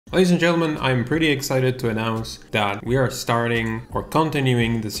Ladies and gentlemen, I'm pretty excited to announce that we are starting or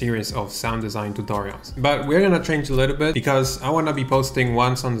continuing the series of sound design tutorials. But we're gonna change a little bit because I wanna be posting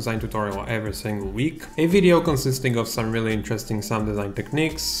one sound design tutorial every single week. A video consisting of some really interesting sound design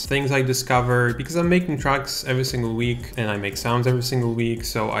techniques, things I discovered, because I'm making tracks every single week and I make sounds every single week.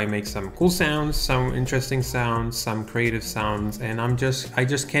 So I make some cool sounds, some interesting sounds, some creative sounds, and I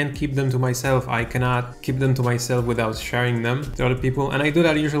just can't keep them to myself. I cannot keep them to myself without sharing them to other people. And I do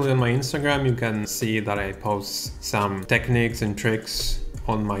that usually on my Instagram. You can see that I post some techniques and tricks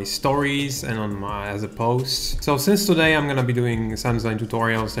on my stories and on my as a post. So since today I'm gonna be doing sound design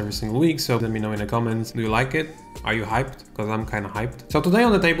tutorials every single week, so let me know in the comments, do you like it? Are you hyped? Because I'm kind of hyped. So today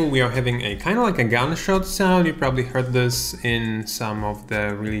on the table we are having a kind of like a gunshot sound. You probably heard this in some of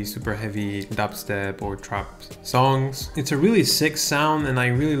the really super heavy dubstep or trap songs. It's a really sick sound and I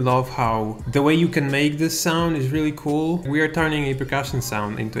really love how the way you can make this sound is really cool. We are turning a percussion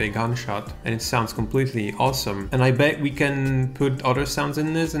sound into a gunshot and it sounds completely awesome. And I bet we can put other sounds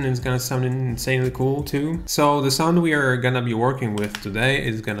in this and it's gonna sound insanely cool too. So the sound we are gonna be working with today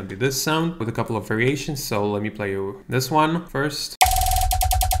is gonna be this sound with a couple of variations. So let me play you this one first.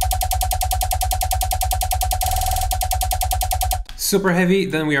 Super heavy.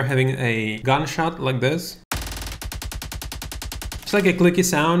 Then we are having a gunshot like this. It's like a clicky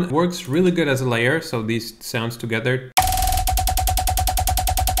sound. Works really good as a layer. So these sounds together.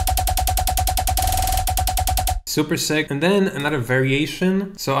 Super sick. And then another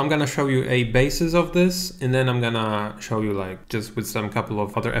variation. So I'm gonna show you a basis of this and then I'm gonna show you like just with some couple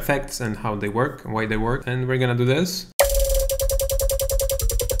of other effects and how they work and why they work. And we're gonna do this.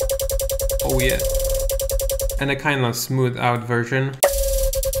 Oh yeah. And a kind of smooth out version.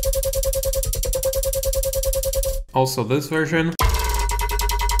 Also this version.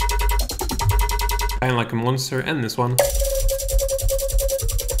 Kind of like a monster, and this one.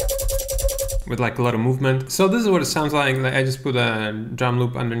 With like a lot of movement. So this is what it sounds like. I just put a drum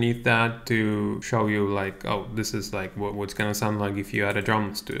loop underneath that to show you like, oh, this is like what's gonna sound like if you add a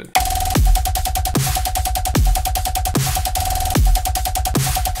drums to it.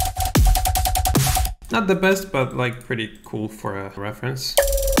 Not the best, but like pretty cool for a reference.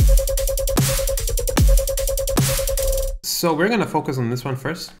 So we're gonna focus on this one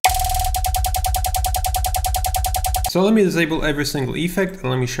first. So let me disable every single effect and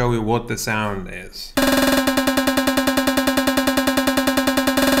let me show you what the sound is.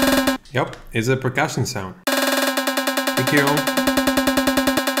 Yep, it's a percussion sound. EQ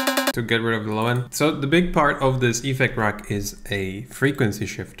to get rid of the low end. So the big part of this effect rack is a frequency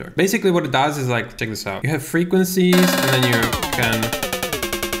shifter. Basically what it does is like, check this out. You have frequencies and then you can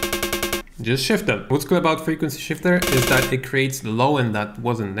just shift them. What's cool about frequency shifter is that it creates the low end that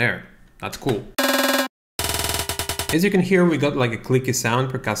wasn't there. That's cool. As you can hear, we got like a clicky sound,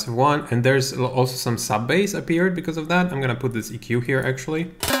 percussive one, and there's also some sub bass appeared because of that. I'm gonna put this EQ here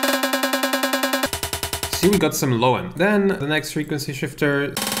actually. See, we got some low end. Then the next frequency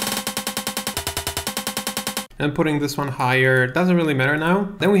shifter. And putting this one higher, doesn't really matter now.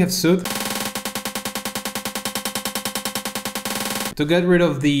 Then we have soothe. To get rid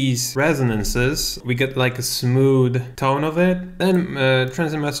of these resonances, we get like a smooth tone of it. Then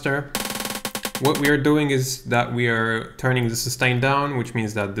transient master. What we are doing is that we are turning the sustain down, which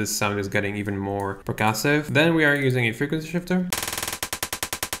means that this sound is getting even more percussive. Then we are using a frequency shifter.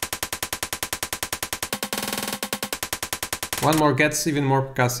 One more gets even more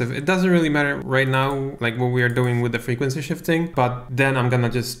percussive. It doesn't really matter right now, like what we are doing with the frequency shifting, but then I'm gonna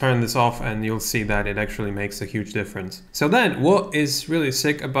just turn this off and you'll see that it actually makes a huge difference. So then what is really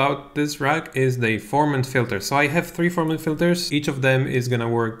sick about this rack is the formant filter. So I have 3 formant filters. Each of them is gonna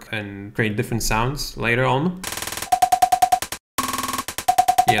work and create different sounds later on.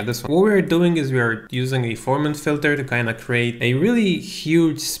 Yeah, this one. What we're doing is we are using a formant filter to kind of create a really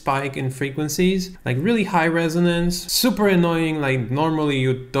huge spike in frequencies, like really high resonance, super annoying. Like normally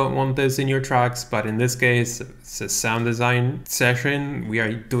you don't want this in your tracks, but in this case, it's a sound design session. We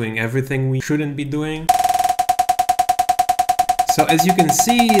are doing everything we shouldn't be doing. So as you can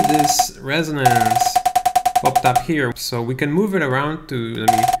see, this resonance popped up here. So we can move it around to,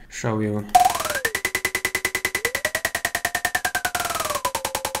 let me show you.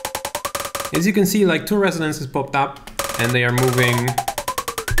 As you can see, like 2 resonances popped up and they are moving.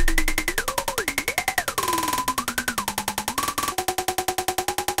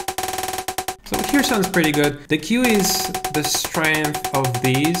 So here sounds pretty good. The Q is the strength of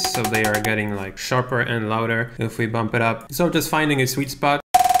these, so they are getting like sharper and louder if we bump it up. So just finding a sweet spot.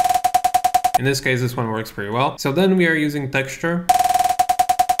 In this case, this one works pretty well. So then we are using texture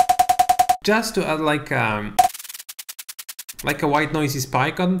just to add like like a white noisy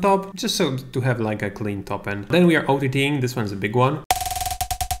spike on top, just so to have like a clean top end. Then we are OTTing, this one's a big one.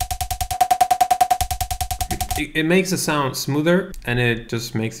 It makes the sound smoother and it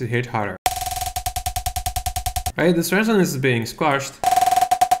just makes it hit harder. Right, this resonance is being squashed.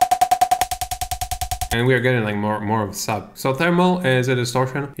 And we are getting like more of sub. So thermal is a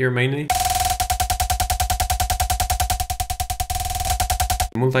distortion here mainly.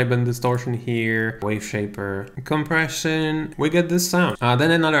 Multi-band distortion here, wave shaper, compression, we get this sound.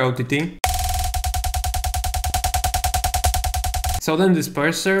 Then another OTT. So then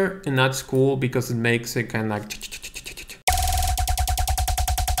disperser, and that's cool because it makes it kind of like...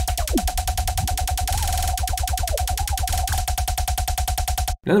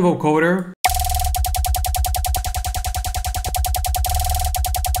 Then vocoder.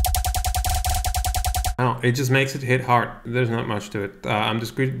 I don't know, it just makes it hit hard. There's not much to it. I'm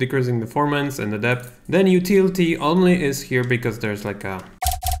just decreasing the performance and the depth. Then utility only is here because there's like a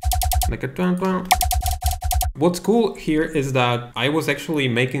twang. What's cool here is that I was actually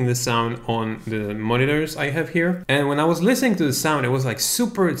making the sound on the monitors I have here. And when I was listening to the sound, it was like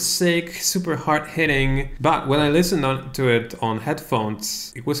super sick, super hard hitting. But when I listened to it on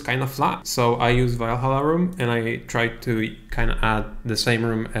headphones, it was kind of flat. So I used Valhalla room and I tried to kind of add the same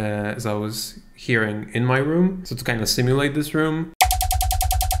room as I was hearing in my room. So to kind of simulate this room.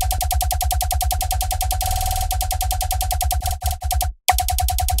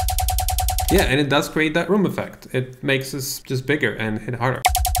 Yeah, and it does create that room effect. It makes us just bigger and hit harder.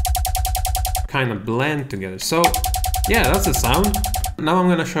 Kind of blend together. So yeah, that's the sound. Now I'm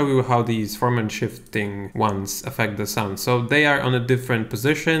gonna show you how these formant shifting ones affect the sound. So they are on a different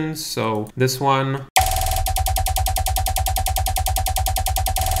positions. So this one.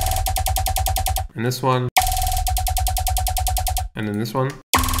 And this one. And then this one.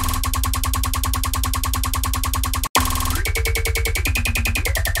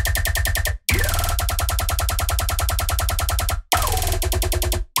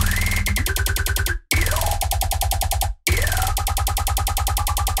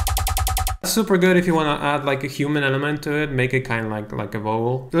 Super good if you want to add like a human element to it, make it kind of like a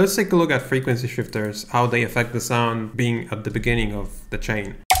vowel. So let's take a look at frequency shifters, how they affect the sound being at the beginning of the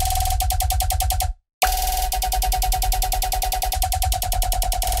chain.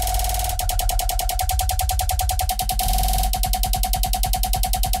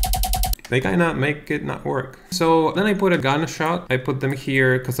 They kind of make it not work. So then I put a gunshot. I put them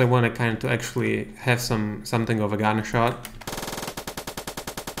here because I want to kind of to actually have something of a gunshot.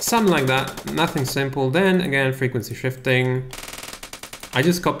 Something like that, nothing simple. Then again, frequency shifting. I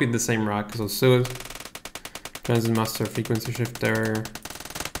just copied the same rack, so soothe, transit master, frequency shifter,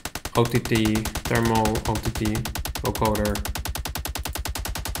 OTT, thermal, OTT, vocoder,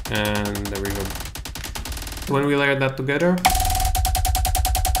 and the reverb. When we layer that together,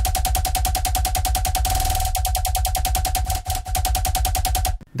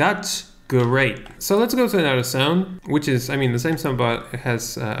 that's great. So let's go to another sound, which is, I mean, the same sound, but it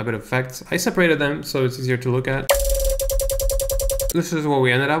has a bit of effects. I separated them so it's easier to look at. This is what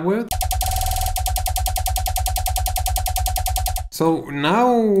we ended up with. So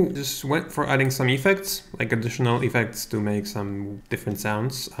now just went for adding some effects, like additional effects to make some different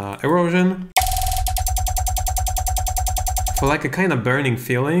sounds. Erosion. For like a kind of burning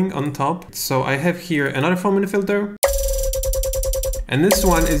feeling on top. So I have here another formant filter. And this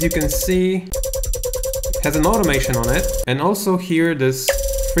one, as you can see, has an automation on it. And also here, this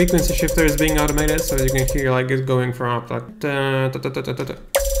frequency shifter is being automated. So as you can hear, like it's going from up like da, da, da, da, da, da.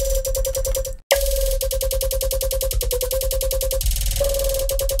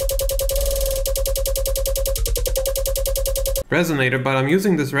 Resonator, but I'm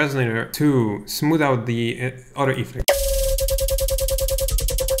using this resonator to smooth out the other effect.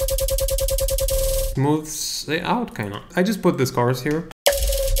 Smooths it out, kind of. I just put this chorus here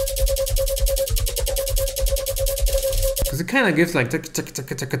because it kind of gives like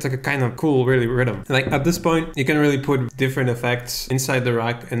kind of cool, really rhythm. Like at this point, you can really put different effects inside the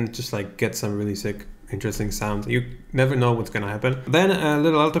rack and just like get some really sick, interesting sounds. You never know what's gonna happen. Then a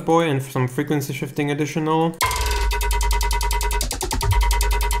little alto boy and some frequency shifting additional.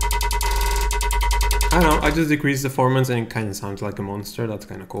 I don't know, I just decreased the performance and it kind of sounds like a monster. That's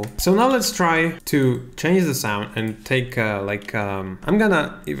kind of cool. So now let's try to change the sound and take I'm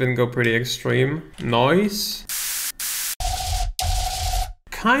gonna even go pretty extreme. Noise.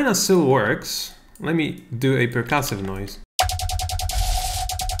 Kind of still works. Let me do a percussive noise.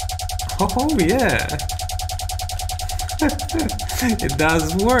 Oh yeah. It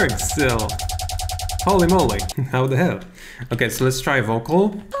does work still. Holy moly, how the hell? Okay, so let's try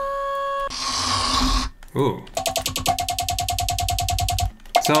vocal. Ooh.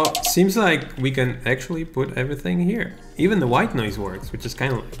 So seems like we can actually put everything here. Even the white noise works, which is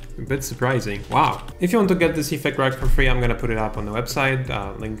kind of a bit surprising. Wow. If you want to get this effect right for free, I'm gonna put it up on the website.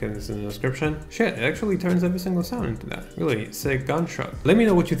 Link is in the description. Shit, it actually turns every single sound into that. Really sick gunshot. Let me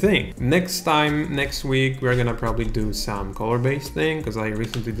know what you think. Next week, we're gonna probably do some color-based thing, because I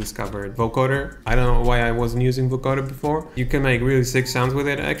recently discovered vocoder. I don't know why I wasn't using vocoder before. You can make really sick sounds with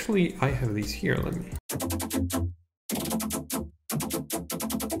it. Actually, I have these here. Let me.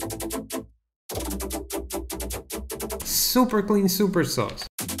 Super clean, super sauce.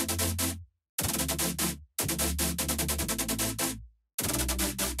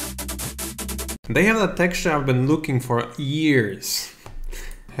 They have that texture I've been looking for years.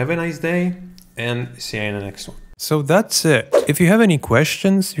 Have a nice day and see you in the next one. So that's it. If you have any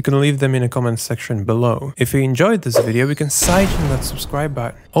questions, you can leave them in the comment section below. If you enjoyed this video, you can side on that subscribe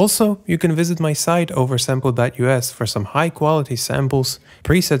button. Also, you can visit my site oversample.us for some high quality samples,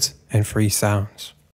 presets and free sounds.